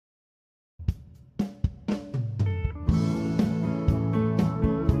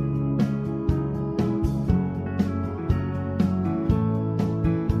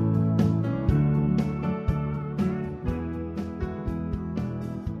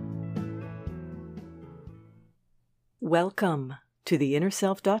Welcome to the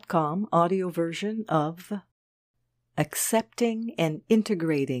InnerSelf.com audio version of Accepting and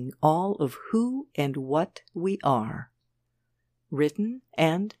Integrating All of Who and What We Are. Written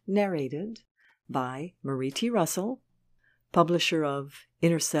and narrated by Marie T. Russell, publisher of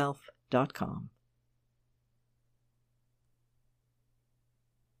InnerSelf.com.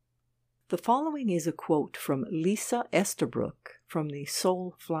 The following is a quote from Lisa Esterbrook from the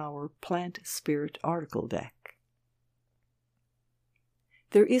Soulflower Plant Spirit article deck.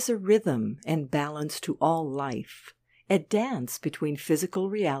 There is a rhythm and balance to all life, a dance between physical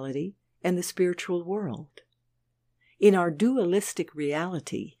reality and the spiritual world. In our dualistic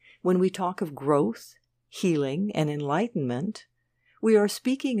reality, when we talk of growth, healing, and enlightenment, we are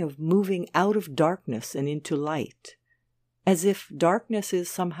speaking of moving out of darkness and into light, as if darkness is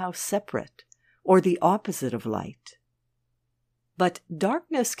somehow separate or the opposite of light. But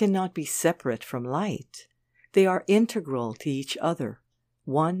darkness cannot be separate from light. They are integral to each other,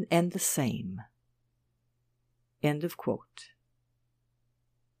 one and the same. End of quote.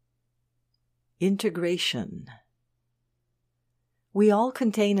 Integration. We all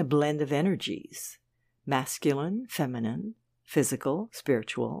contain a blend of energies: masculine, feminine, physical,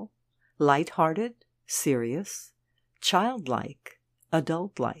 spiritual, light-hearted, serious, childlike,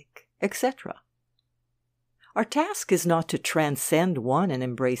 adult-like, etc. Our task is not to transcend one and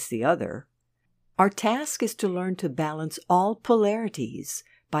embrace the other. Our task is to learn to balance all polarities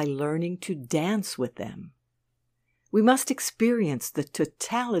by learning to dance with them. We must experience the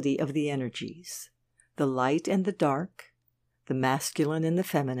totality of the energies, the light and the dark, the masculine and the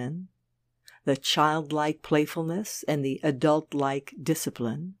feminine, the childlike playfulness and the adult-like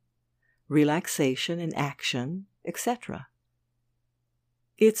discipline, relaxation and action, etc.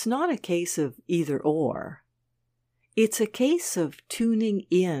 It's not a case of either or. It's a case of tuning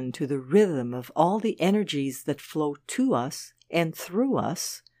in to the rhythm of all the energies that flow to us and through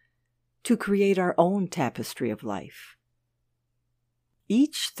us to create our own tapestry of life.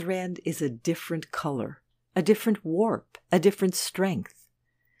 Each thread is a different color, a different warp, a different strength,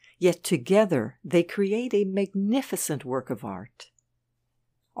 yet together they create a magnificent work of art.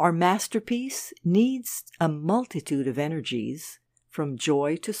 Our masterpiece needs a multitude of energies, from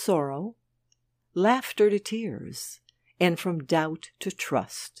joy to sorrow, laughter to tears, and from doubt to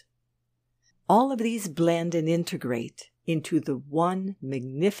trust. All of these blend and integrate into the one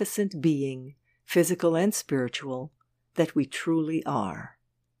magnificent being, physical and spiritual, that we truly are.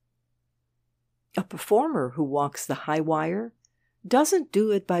 A performer who walks the high wire doesn't do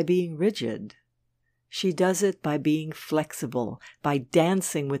it by being rigid. She does it by being flexible, by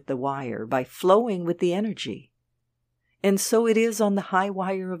dancing with the wire, by flowing with the energy. And so it is on the high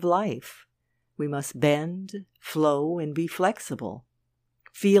wire of life. We must bend, flow, and be flexible,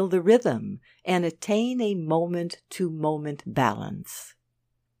 feel the rhythm, and attain a moment-to-moment balance.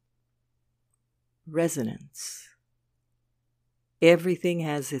 Resonance. Everything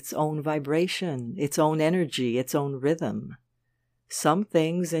has its own vibration, its own energy, its own rhythm. Some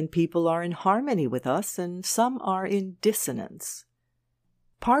things and people are in harmony with us, and some are in dissonance.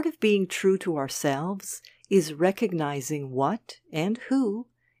 Part of being true to ourselves is recognizing what and who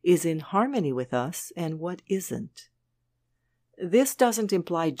is in harmony with us and what isn't. This doesn't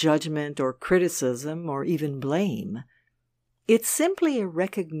imply judgment or criticism or even blame. It's simply a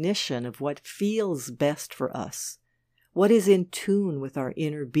recognition of what feels best for us, what is in tune with our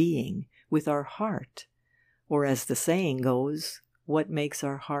inner being, with our heart, or as the saying goes, what makes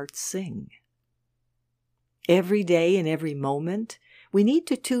our heart sing. Every day and every moment, we need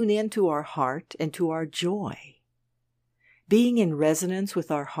to tune into our heart and to our joy. Being in resonance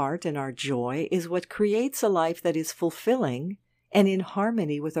with our heart and our joy is what creates a life that is fulfilling and in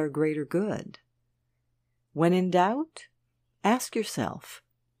harmony with our greater good. When in doubt, ask yourself,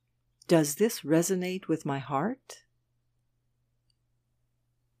 does this resonate with my heart?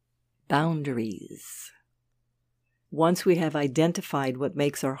 Boundaries. Once we have identified what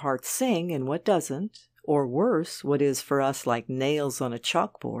makes our heart sing and what doesn't, or worse, what is for us like nails on a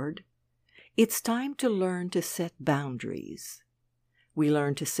chalkboard, it's time to learn to set boundaries. We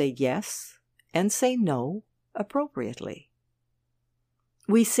learn to say yes and say no appropriately.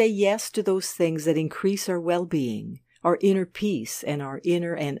 We say yes to those things that increase our well-being, our inner peace, and our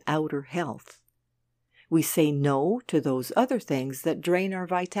inner and outer health. We say no to those other things that drain our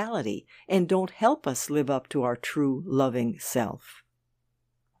vitality and don't help us live up to our true loving self.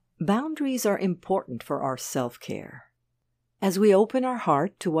 Boundaries are important for our self-care. As we open our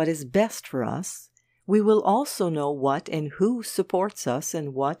heart to what is best for us, we will also know what and who supports us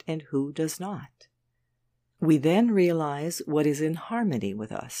and what and who does not. We then realize what is in harmony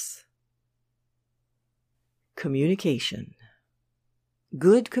with us. Communication.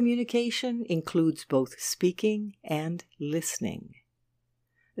 Good communication includes both speaking and listening.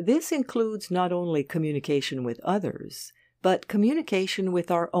 This includes not only communication with others, but communication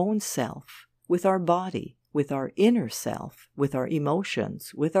with our own self, with our body, with our inner self, with our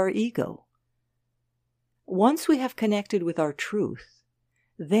emotions, with our ego. Once we have connected with our truth,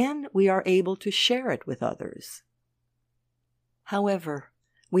 then we are able to share it with others. However,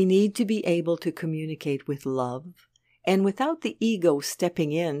 we need to be able to communicate with love, and without the ego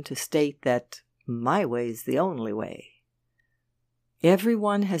stepping in to state that my way is the only way.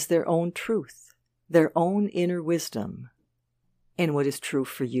 Everyone has their own truth, their own inner wisdom, and what is true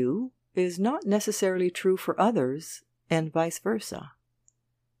for you is not necessarily true for others, and vice versa.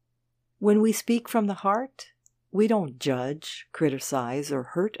 When we speak from the heart, we don't judge, criticize, or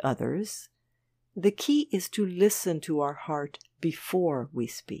hurt others. The key is to listen to our heart before we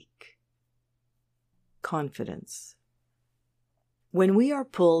speak. Confidence. When we are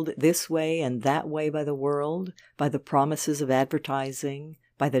pulled this way and that way by the world, by the promises of advertising,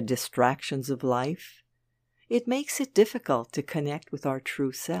 by the distractions of life, it makes it difficult to connect with our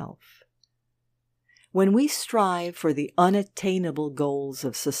true self. When we strive for the unattainable goals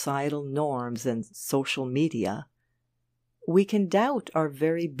of societal norms and social media, we can doubt our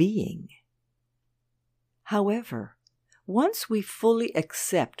very being. However, once we fully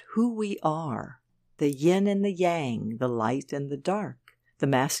accept who we are, the yin and the yang, the light and the dark, the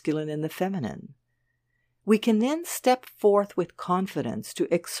masculine and the feminine, we can then step forth with confidence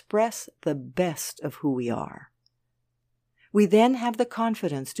to express the best of who we are. We then have the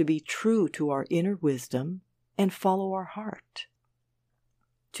confidence to be true to our inner wisdom and follow our heart.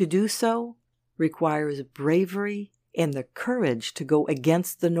 To do so requires bravery and the courage to go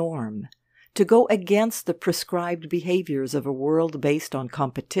against the norm, to go against the prescribed behaviors of a world based on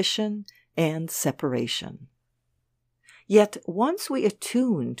competition and separation. Yet once we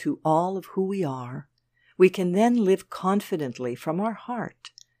attune to all of who we are, we can then live confidently from our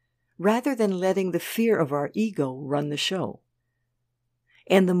heart, rather than letting the fear of our ego run the show.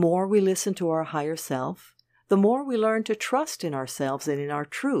 And the more we listen to our higher self, the more we learn to trust in ourselves and in our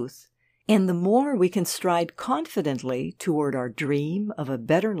truth, and the more we can stride confidently toward our dream of a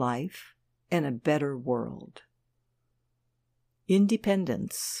better life and a better world.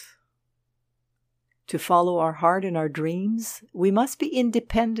 Independence. To follow our heart and our dreams, we must be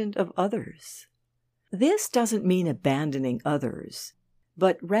independent of others. This doesn't mean abandoning others,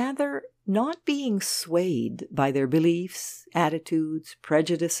 but rather not being swayed by their beliefs, attitudes,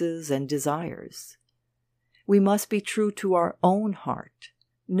 prejudices, and desires. We must be true to our own heart,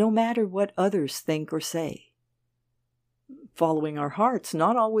 no matter what others think or say. Following our heart's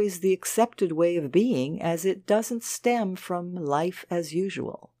not always the accepted way of being, as it doesn't stem from life as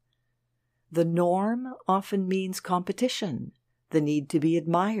usual. The norm often means competition, the need to be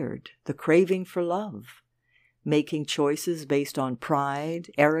admired, the craving for love, making choices based on pride,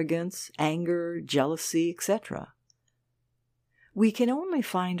 arrogance, anger, jealousy, etc. We can only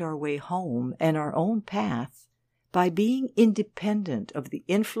find our way home and our own path by being independent of the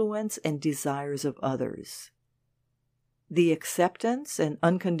influence and desires of others. The acceptance and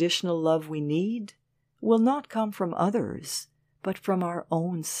unconditional love we need will not come from others, but from our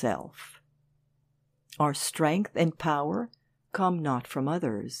own self. Our strength and power come not from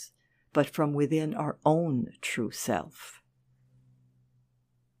others, but from within our own true self.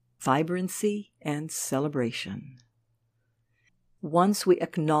 Vibrancy and celebration. Once we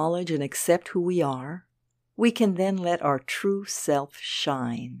acknowledge and accept who we are, we can then let our true self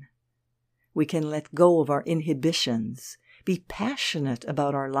shine. We can let go of our inhibitions, be passionate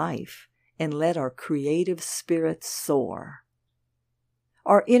about our life, and let our creative spirit soar.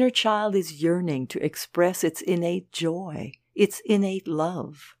 Our inner child is yearning to express its innate joy, its innate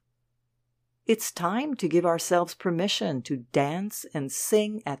love. It's time to give ourselves permission to dance and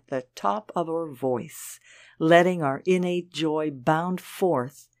sing at the top of our voice, letting our innate joy bound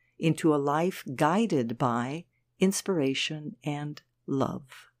forth into a life guided by inspiration and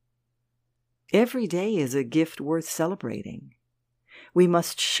love. Every day is a gift worth celebrating. We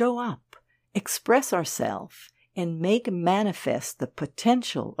must show up, express ourselves, and make manifest the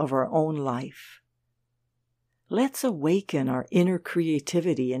potential of our own life. Let's awaken our inner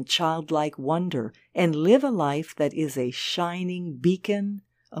creativity and childlike wonder and live a life that is a shining beacon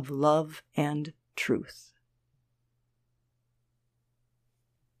of love and truth.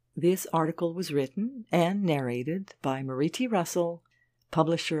 This article was written and narrated by Marie T. Russell,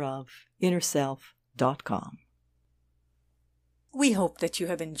 publisher of InnerSelf.com. We hope that you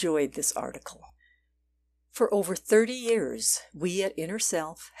have enjoyed this article. For over 30 years, we at Inner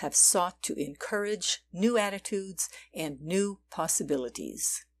Self have sought to encourage new attitudes and new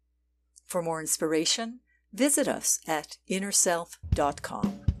possibilities. For more inspiration, visit us at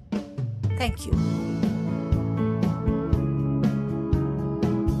innerself.com. Thank you.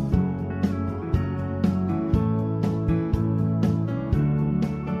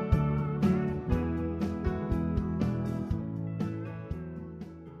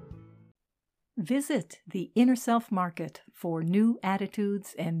 Visit the Inner Self Market for new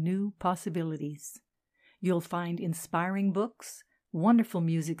attitudes and new possibilities. You'll find inspiring books, wonderful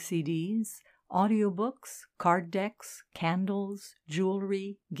music CDs, audiobooks, card decks, candles,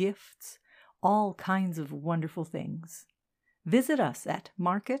 jewelry, gifts, all kinds of wonderful things. Visit us at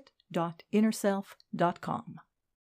market.innerself.com.